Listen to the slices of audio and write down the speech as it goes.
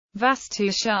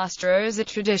Vastu Shastra is a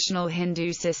traditional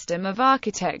Hindu system of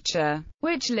architecture,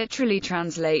 which literally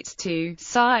translates to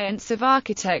science of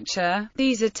architecture.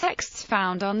 These are texts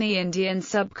found on the Indian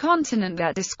subcontinent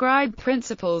that describe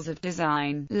principles of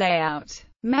design, layout,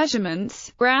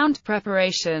 measurements, ground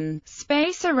preparation,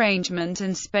 space arrangement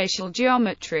and spatial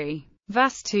geometry.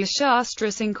 Vastu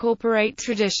Shastras incorporate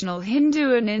traditional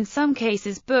Hindu and in some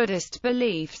cases Buddhist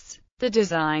beliefs. The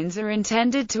designs are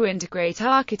intended to integrate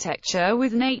architecture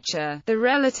with nature, the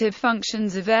relative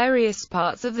functions of various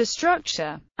parts of the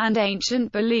structure, and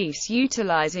ancient beliefs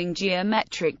utilizing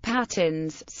geometric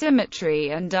patterns,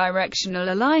 symmetry and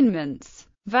directional alignments.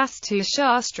 Vastu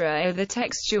Shastra are the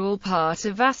textual part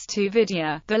of Vastu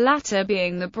Vidya, the latter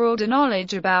being the broader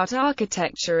knowledge about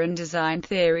architecture and design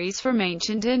theories from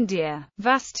ancient India.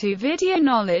 Vastu Vidya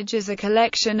knowledge is a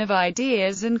collection of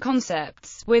ideas and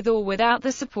concepts, with or without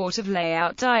the support of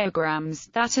layout diagrams,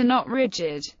 that are not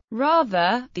rigid.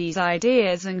 Rather, these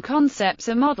ideas and concepts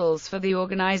are models for the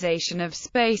organization of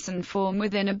space and form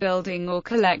within a building or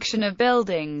collection of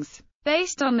buildings,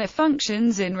 based on their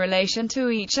functions in relation to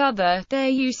each other, their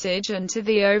usage and to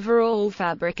the overall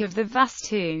fabric of the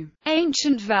Vastu.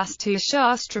 Ancient Vastu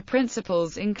Shastra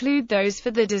principles include those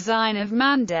for the design of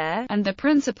mandir, and the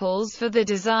principles for the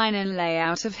design and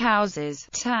layout of houses,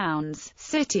 towns,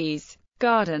 cities,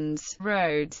 gardens,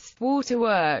 roads,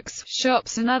 waterworks,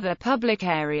 shops and other public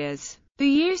areas. The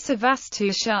use of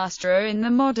Vastu Shastra in the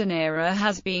modern era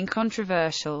has been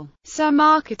controversial. Some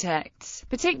architects,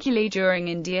 particularly during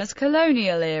India's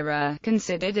colonial era,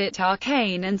 considered it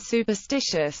arcane and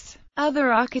superstitious.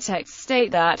 Other architects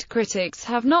state that critics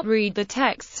have not read the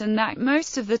texts and that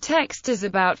most of the text is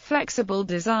about flexible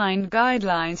design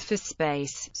guidelines for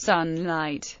space,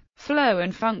 sunlight, flow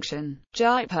and function.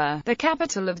 Jaipur, the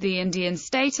capital of the Indian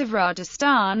state of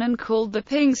Rajasthan and called the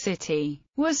Pink City,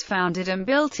 was founded and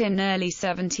built in early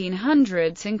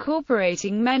 1700s,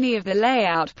 incorporating many of the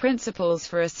layout principles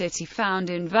for a city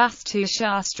found in Vastu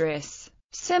Shastras.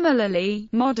 Similarly,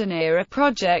 modern-era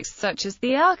projects such as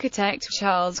the architect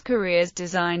Charles Correa's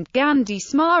designed Gandhi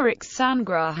Smarak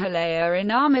Sangrahalaya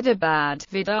in Ahmedabad,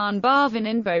 Vidhan Bhavan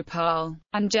in Bhopal,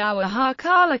 and Jawahar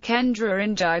Kala Kendra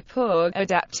in Jaipur,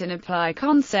 adapt and apply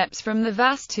concepts from the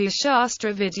Vastu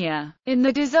Shastra Vidya. In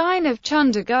the design of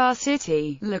Chandigarh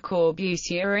city, Le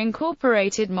Corbusier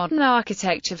incorporated modern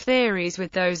architecture theories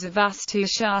with those of Vastu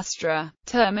Shastra.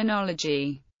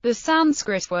 Terminology. The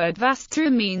Sanskrit word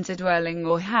vastu means a dwelling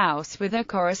or house with a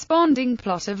corresponding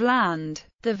plot of land.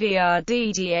 The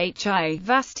Vrdhi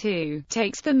vastu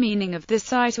takes the meaning of the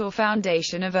site or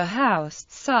foundation of a house,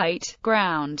 site,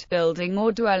 ground, building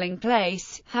or dwelling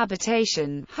place,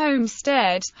 habitation,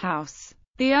 homestead, house.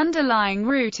 The underlying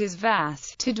root is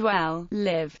vas, to dwell,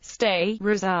 live, stay,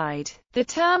 reside. The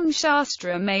term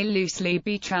shastra may loosely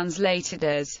be translated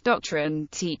as doctrine,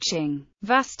 teaching.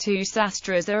 Vastu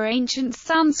Shastras are ancient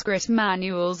Sanskrit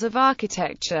manuals of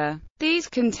architecture. These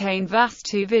contain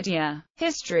Vastu Vidya.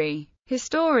 History.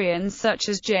 Historians such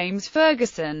as James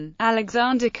Ferguson,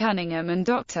 Alexander Cunningham and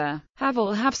Dr.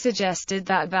 Havel have suggested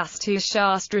that Vastu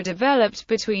Shastra developed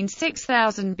between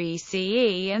 6000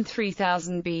 BCE and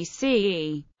 3000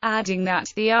 BCE, adding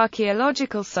that the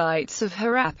archaeological sites of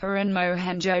Harappa and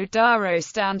Mohenjo-Daro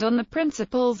stand on the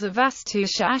principles of Vastu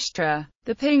Shastra.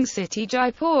 The Pink City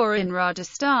Jaipur in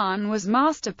Rajasthan was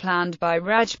master-planned by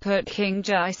Rajput King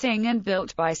Jai Singh and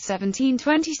built by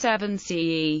 1727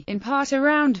 CE, in part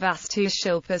around Vastu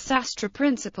Shilpa Shastra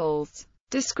principles.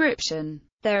 Description.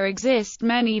 There exist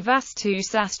many Vastu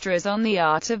Shastras on the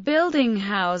art of building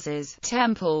houses,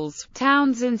 temples,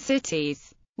 towns and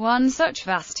cities. One such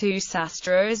Vastu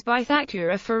Shastra is by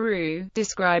Thakura Faru,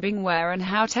 describing where and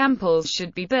how temples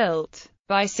should be built.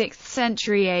 By 6th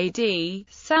century AD,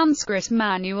 Sanskrit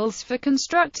manuals for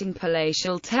constructing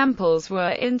palatial temples were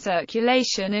in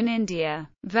circulation in India.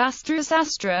 Vastu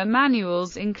Shastra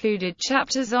manuals included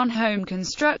chapters on home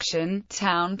construction,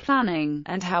 town planning,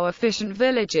 and how efficient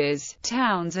villages,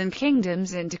 towns and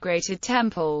kingdoms integrated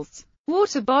temples,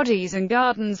 water bodies and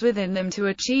gardens within them to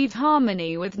achieve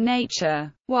harmony with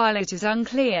nature. While it is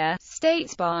unclear,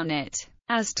 states Barnett,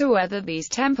 as to whether these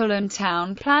temple and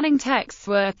town planning texts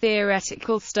were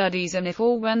theoretical studies and if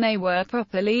or when they were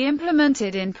properly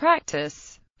implemented in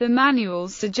practice. The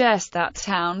manuals suggest that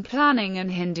town planning and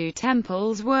Hindu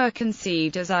temples were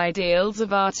conceived as ideals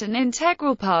of art, an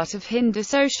integral part of Hindu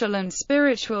social and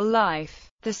spiritual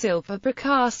life. The Silpa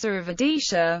Prakasa of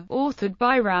Odisha, authored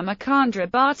by Ramachandra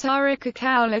Bhattarika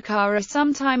Kaulakara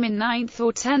sometime in 9th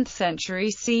or 10th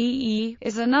century CE,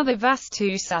 is another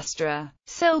Vastu Shastra.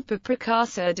 Silpa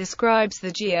Prakasa describes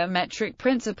the geometric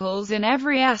principles in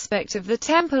every aspect of the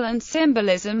temple and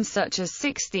symbolism, such as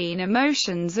 16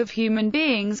 emotions of human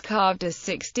beings carved as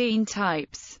 16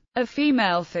 types of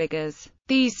female figures.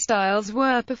 These styles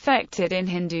were perfected in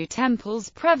Hindu temples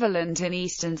prevalent in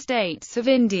eastern states of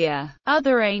India.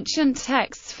 Other ancient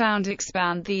texts found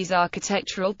expand these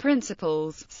architectural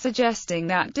principles, suggesting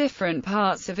that different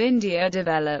parts of India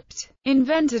developed,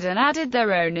 invented and added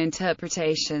their own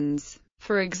interpretations.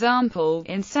 For example,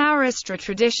 in Saurashtra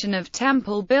tradition of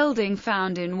temple building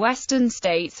found in western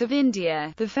states of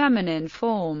India, the feminine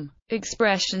form,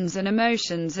 expressions and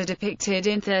emotions are depicted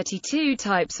in 32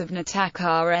 types of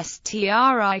Natakara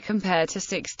compared to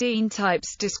 16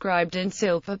 types described in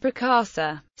Silpa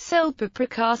Prakasa. Silpa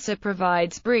Prakasa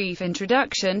provides brief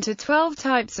introduction to 12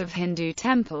 types of Hindu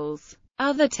temples.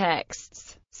 Other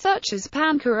texts, such as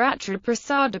Pankaratra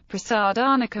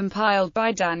Prasadana compiled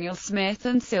by Daniel Smith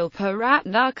and Silpa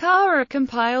Ratnakara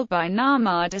compiled by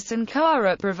Narmada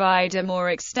Sankara, provide a more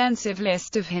extensive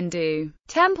list of Hindu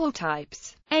temple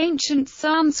types. Ancient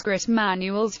Sanskrit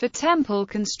manuals for temple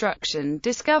construction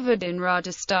discovered in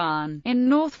Rajasthan, in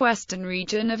northwestern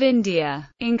region of India,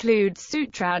 include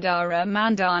Sutradhara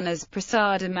Mandanas,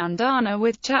 Prasada Mandana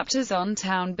with chapters on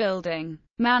town building,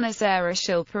 Manasara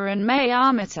Shilpa and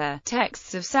Mayamata,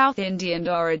 texts of South Indian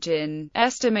origin,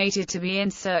 estimated to be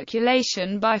in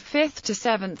circulation by 5th to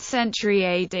 7th century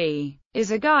AD.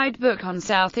 Is a guidebook on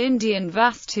South Indian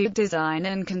Vastu design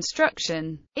and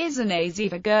construction.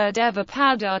 Isanasiva Gurdeva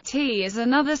Paddati is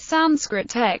another Sanskrit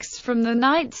text from the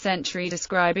 9th century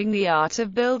describing the art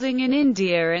of building in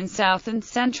India and South and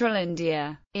Central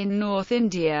India. In North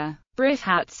India,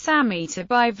 Brihat Samhita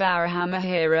by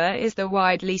Varahamihira is the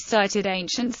widely cited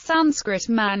ancient Sanskrit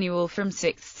manual from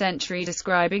 6th century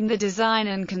describing the design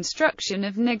and construction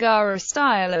of Nagara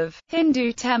style of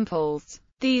Hindu temples.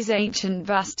 These ancient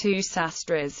Vastu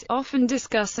Shastras often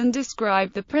discuss and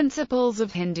describe the principles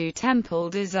of Hindu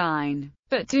temple design,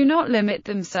 but do not limit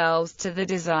themselves to the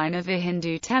design of a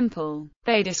Hindu temple.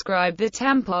 They describe the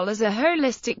temple as a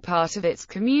holistic part of its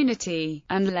community,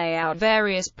 and lay out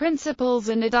various principles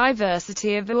and a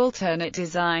diversity of alternate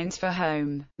designs for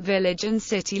home, village and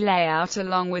city layout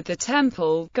along with the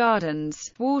temple,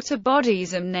 gardens, water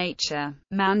bodies and nature,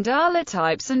 mandala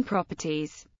types and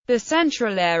properties. The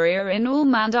central area in all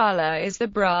mandala is the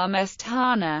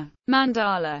Brahmasthana.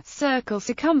 Mandala, circle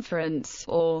circumference,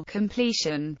 or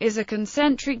completion, is a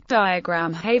concentric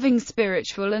diagram having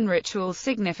spiritual and ritual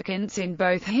significance in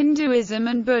both Hinduism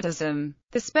and Buddhism.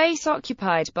 The space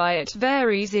occupied by it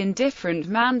varies in different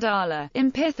mandala.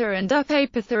 In Pitha and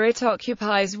Upapitha it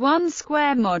occupies 1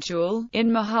 square module, in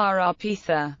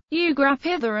Maharapitha,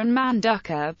 Ugrapitha and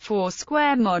Manduka, 4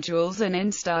 square modules, and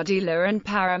in Stadila and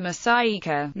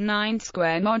Paramasayika, 9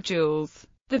 square modules.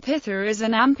 The Pitha is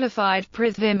an amplified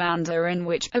Prithvimanda in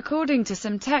which, according to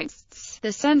some texts,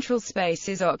 the central space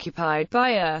is occupied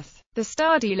by earth. The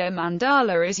Stadila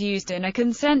mandala is used in a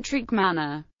concentric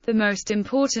manner. The most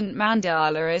important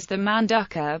mandala is the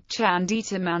Manduka,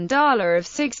 Chandita mandala of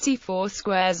 64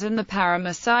 squares and the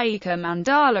Paramasayika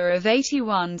mandala of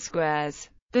 81 squares.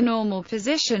 The normal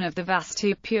position of the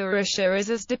Vastu Purusha is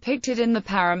as depicted in the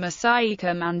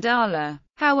Paramasayika mandala.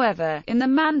 However, in the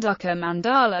Manduka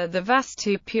mandala the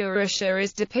Vastu Purusha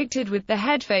is depicted with the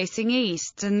head facing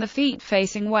east and the feet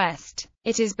facing west.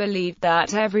 It is believed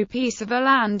that every piece of a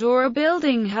land or a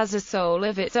building has a soul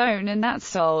of its own, and that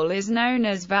soul is known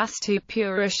as Vastu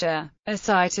Purusha. A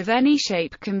site of any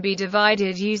shape can be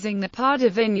divided using the Pada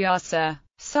Vinyasa.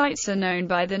 Sites are known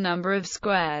by the number of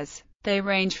squares. They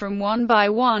range from 1 by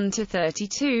 1 to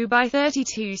 32 by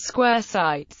 32 square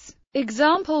sites.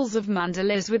 Examples of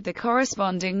mandalas with the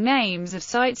corresponding names of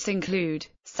sites include: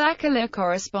 Sakala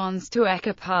corresponds to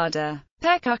Ekapada,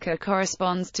 Pekuka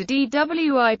corresponds to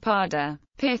Dwi Pada,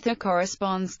 Pitha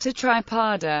corresponds to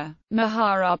Tripada,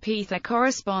 Maharapitha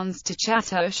corresponds to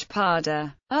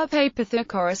Chatushpada, Upapitha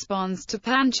corresponds to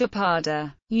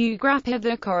Panchapada,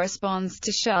 Ugrapitha corresponds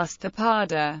to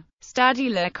Shastapada,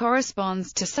 Stadila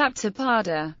corresponds to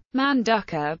Saptapada,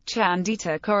 Manduka,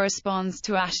 Chandita corresponds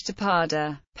to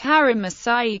Ashtapada,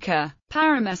 Paramasayika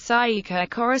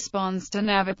corresponds to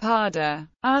Navapada,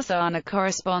 Asana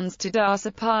corresponds to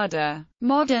Dasapada.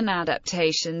 Modern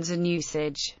adaptations and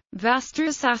usage.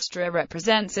 Vastu Shastra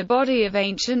represents a body of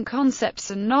ancient concepts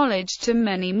and knowledge to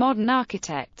many modern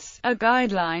architects. layouts, a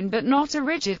guideline but not a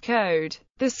rigid code.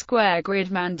 The square grid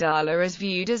mandala is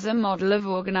viewed as a model of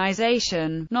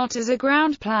organization, not as a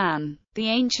ground plan. The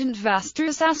ancient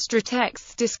Vastu Shastra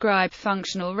texts describe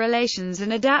functional relations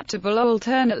and adaptable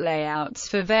alternate layouts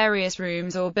for various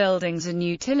rooms or buildings and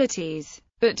utilities,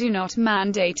 but do not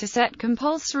mandate a set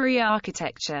compulsory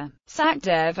architecture.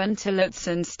 Sakdev and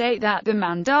Tørrissen state that the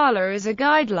mandala is a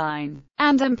guideline,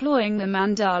 and employing the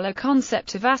mandala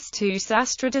concept of Vastu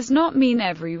Shastra does not mean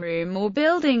every room or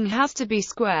building has to be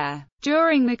square.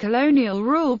 During the colonial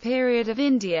rule period of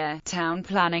India, town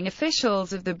planning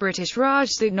officials of the British Raj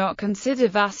did not consider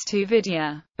Vastu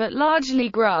Vidya, but largely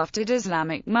grafted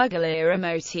Islamic Mughal-era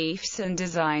motifs and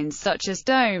designs such as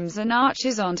domes and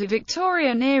arches onto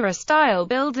Victorian-era style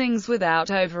buildings without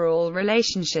overall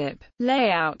relationship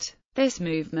layout. This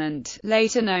movement,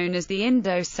 later known as the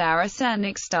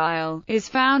Indo-Saracenic style, is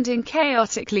found in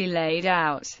chaotically laid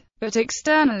out, but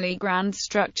externally grand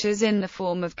structures in the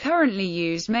form of currently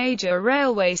used major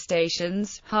railway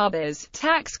stations, harbours,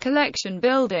 tax collection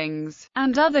buildings,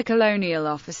 and other colonial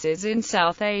offices in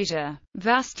South Asia.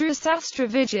 Vastu Shastra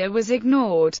Vidya was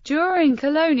ignored during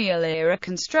colonial-era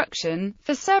construction,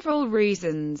 for several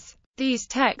reasons. These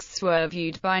texts were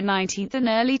viewed by 19th and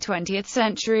early 20th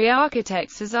century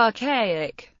architects as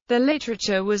archaic. The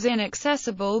literature was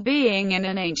inaccessible, being in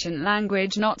an ancient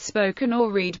language not spoken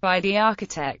or read by the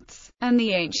architects, and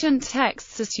the ancient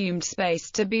texts assumed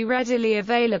space to be readily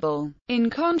available.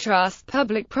 In contrast,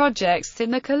 public projects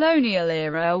in the colonial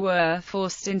era were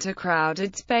forced into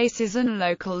crowded spaces and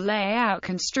local layout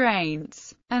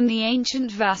constraints, and the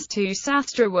ancient Vastu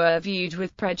Shastra were viewed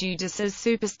with prejudice as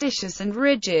superstitious and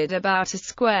rigid about a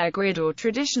square grid or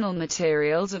traditional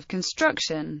materials of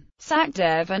construction.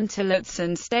 Sakdev and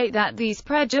Tørrissen state that these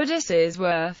prejudices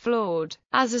were flawed,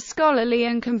 as a scholarly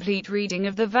and complete reading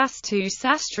of the Vastu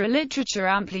Shastra literature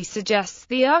amply suggests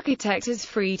the architect is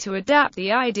free to adapt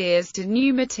the ideas to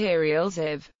new materials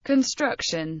of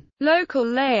construction, local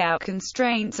layout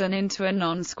constraints and into a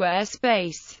non-square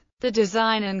space. The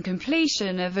design and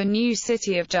completion of a new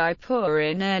city of Jaipur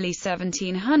in early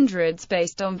 1700s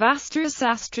based on Vastu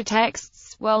Shastra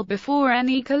texts, well before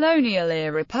any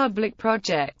colonial-era public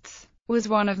projects, was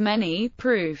one of many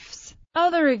proofs.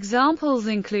 Other examples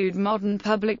include modern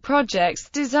public projects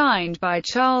designed by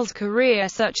Charles Correa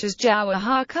such as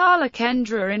Jawahar Kala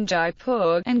Kendra in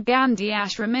Jaipur, and Gandhi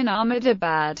Ashram in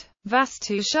Ahmedabad.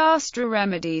 Vastu Shastra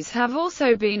remedies have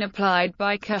also been applied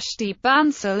by Kushdeep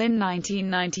Bansal in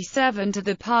 1997 to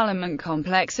the Parliament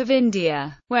complex of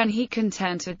India, when he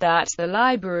contended that the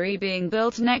library being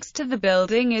built next to the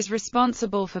building is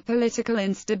responsible for political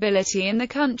instability in the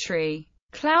country.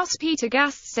 Klaus-Peter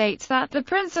Gast states that the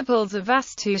principles of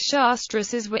Vastu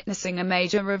Shastras is witnessing a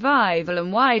major revival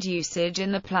and wide usage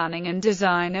in the planning and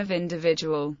design of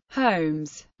individual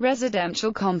homes,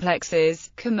 residential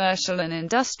complexes, commercial and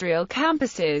industrial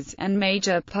campuses, and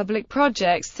major public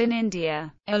projects in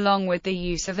India, along with the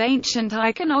use of ancient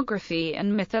iconography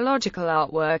and mythological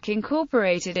artwork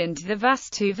incorporated into the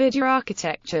Vastu Vidya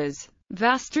architectures.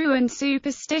 Vastu and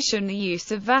superstition. The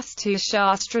use of Vastu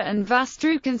Shastra and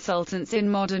Vastu consultants in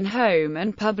modern home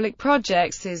and public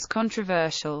projects is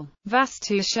controversial.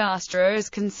 Vastu Shastra is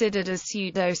considered as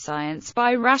pseudoscience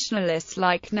by rationalists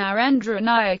like Narendra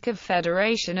Nayak of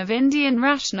Federation of Indian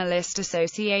Rationalist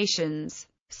Associations.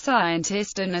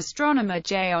 Scientist and astronomer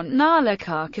Jayant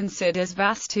Narlikar considers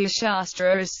Vastu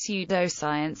Shastra as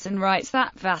pseudoscience and writes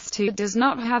that Vastu does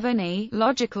not have any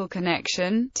logical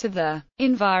connection to the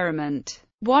environment.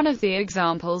 One of the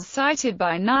examples cited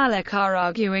by Narlikar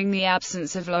arguing the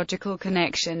absence of logical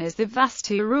connection is the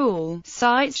Vastu rule: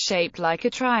 sites shaped like a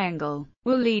triangle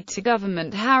will lead to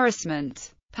government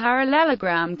harassment.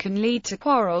 Parallelogram can lead to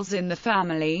quarrels in the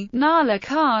family.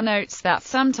 Narlikar notes that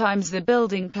sometimes the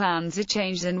building plans are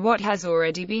changed and what has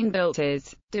already been built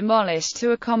is demolished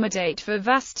to accommodate for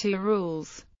Vastu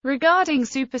rules. Regarding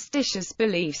superstitious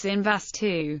beliefs in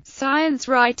Vastu, science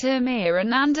writer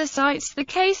Mirananda cites the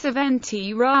case of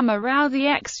N.T. Rama Rao, the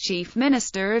ex-chief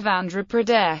minister of Andhra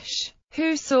Pradesh,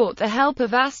 who sought the help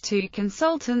of Vastu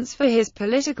consultants for his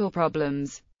political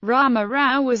problems. Rama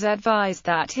Rao was advised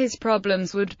that his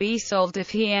problems would be solved if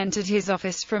he entered his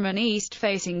office from an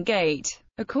east-facing gate.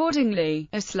 Accordingly,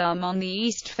 a slum on the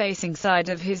east-facing side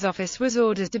of his office was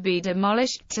ordered to be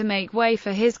demolished to make way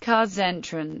for his car's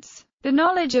entrance. The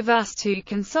knowledge of Vastu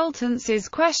consultants is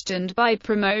questioned by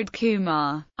Pramod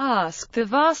Kumar. Ask the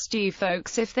Vastu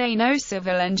folks if they know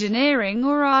civil engineering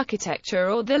or architecture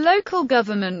or the local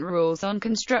government rules on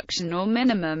construction or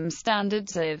minimum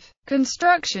standards of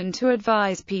construction to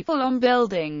advise people on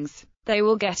buildings. they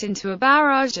will get into a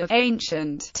barrage of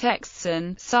ancient texts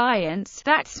and science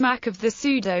that smack of the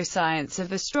pseudoscience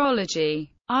of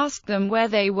astrology. Ask them where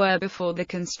they were before the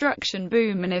construction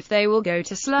boom and if they will go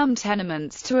to slum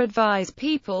tenements to advise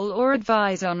people or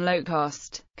advise on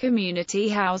low-cost community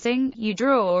housing. You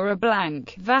draw a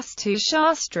blank. Vāstu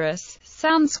Shastras,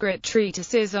 Sanskrit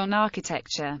treatises on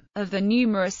architecture. Of the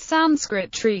numerous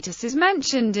Sanskrit treatises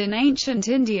mentioned in ancient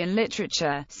Indian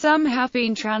literature, some have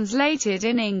been translated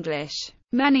in English.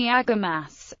 Many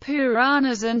Agamas,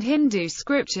 Puranas and Hindu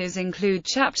scriptures include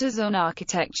chapters on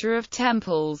architecture of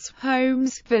temples,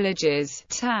 homes, villages,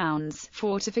 towns,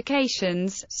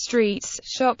 fortifications, streets,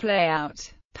 shop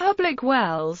layout, public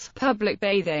wells, public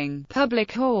bathing,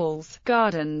 public halls,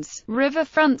 gardens, river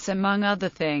fronts among other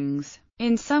things.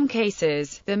 In some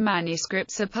cases, the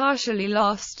manuscripts are partially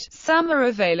lost. Some are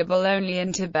available only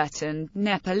in Tibetan,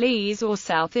 Nepalese or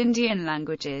South Indian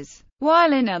languages,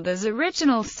 while in others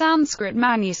original Sanskrit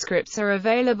manuscripts are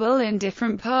available in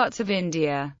different parts of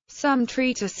India. Some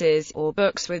treatises, or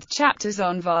books with chapters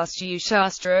on Vāstu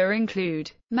Shastra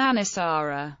include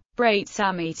Manasara, Brait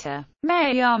Samhita,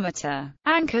 Mayamata,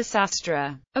 Anka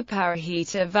Sastra,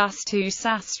 Aparahita Vastu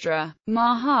Sastra,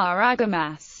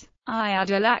 Maharagamas,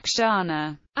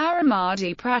 Ayadalakshana,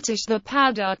 Aramadi Pratishta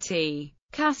Padati,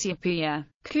 Kasyapaya,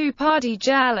 Kupadi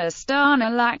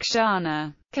Jalastana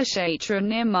Lakshana, Kashatra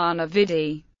Nirmana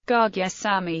Vidi, Gargya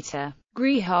Samhita,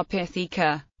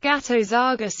 Grihapithika,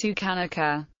 Gatozaga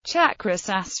Sukanaka, Chakra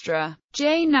Sastra,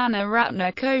 Jainana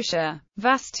Ratna Kosha,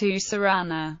 Vastu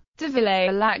Sarana,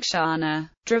 Devilaya Lakshana,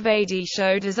 Dravadi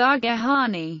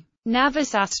Shodasagahani,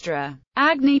 Navasastra,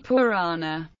 Agni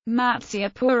Purana,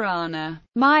 Matsya Purana,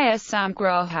 Maya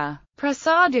Samgraha,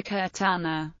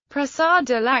 Prasadakirtana,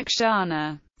 Prasada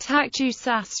Lakshana, Taktu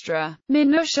Sastra,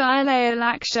 Minushilaya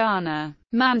Lakshana,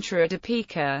 Mantra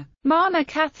Dipika,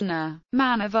 Manakathana,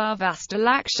 Manavavasta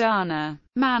Lakshana,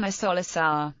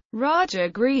 Manasolasar, Raja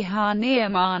Griha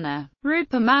Niyamana,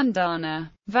 Rupa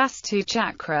Mandana, Vastu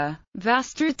Chakra,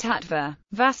 Vastu Tattva,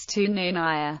 Vastu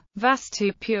Nirnaya,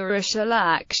 Vastu Purusha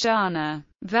Lakshana,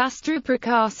 Vastu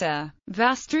Prakasa,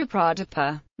 Vastu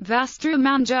Pradapa, Vastu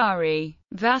Manjari,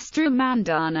 Vastu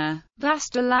Mandana,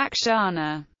 Vastu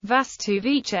Lakshana, Vastu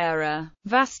Vichara,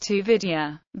 Vastu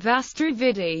Vidya, Vastu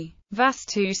Vidi,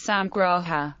 Vastu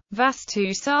Samgraha, Vastu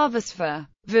Sarvasva,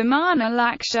 Vimana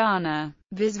Lakshana,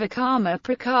 Visvakama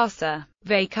Prakasa,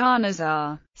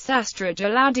 Vaikanazar, Sastra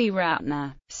Jaladi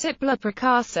Ratna, Sipla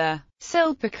Prakasa,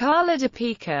 Silpakala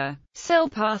Dipika,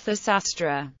 Silpatha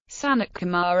Sastra,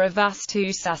 Sanatkumara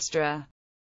Vastu Sastra,